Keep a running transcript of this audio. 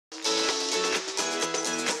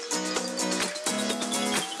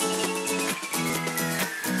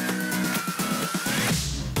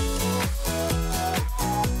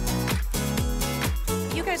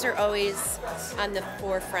guys are always on the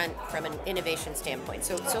forefront from an innovation standpoint.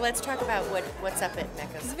 So let's talk about what's up at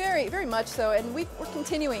MechoSystems. Very much so, and we're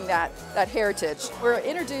continuing that heritage. We're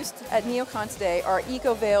introduced at NeoCon today our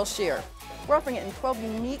Eco Veil Shear. We're offering it in 12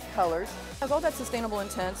 unique colors. It has all that sustainable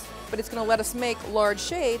intent, but it's going to let us make large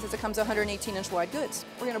shades as it comes 118-inch wide goods.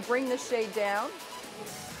 We're going to bring this shade down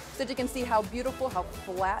so that you can see how beautiful, how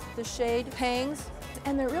flat the shade hangs.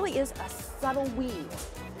 And there really is a subtle weave.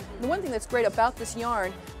 The one thing that's great about this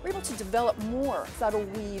yarn, we're able to develop more subtle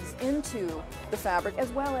weaves into the fabric as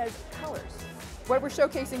well as colors. What we're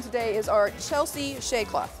showcasing today is our Chelsea shade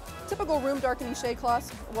cloth. Typical room darkening shade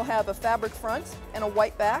cloths will have a fabric front and a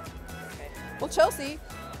white back. Well, Chelsea,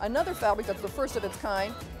 another fabric that's the first of its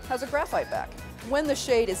kind, has a graphite back. When the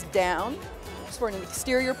shade is down, just for an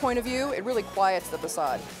exterior point of view, it really quiets the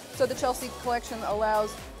facade. So the Chelsea collection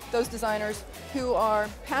allows those designers who are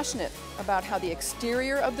passionate about how the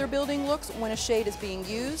exterior of their building looks when a shade is being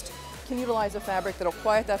used can utilize a fabric that will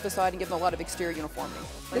quiet that facade and give them a lot of exterior uniformity.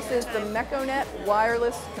 This is the MechoNet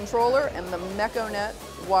wireless controller and the MechoNet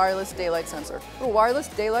wireless daylight sensor. A wireless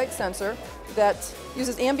daylight sensor that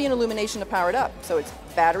uses ambient illumination to power it up, so it's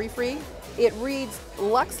battery free. It reads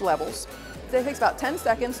lux levels. It takes about 10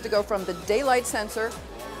 seconds to go from the daylight sensor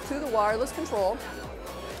to the wireless control.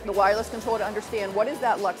 The wireless control to understand what is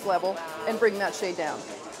that lux level and bring that shade down.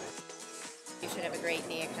 You should have a great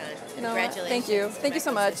NeoCon. You know, Congratulations. thank you. Thank you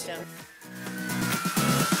so much. MechoSystems.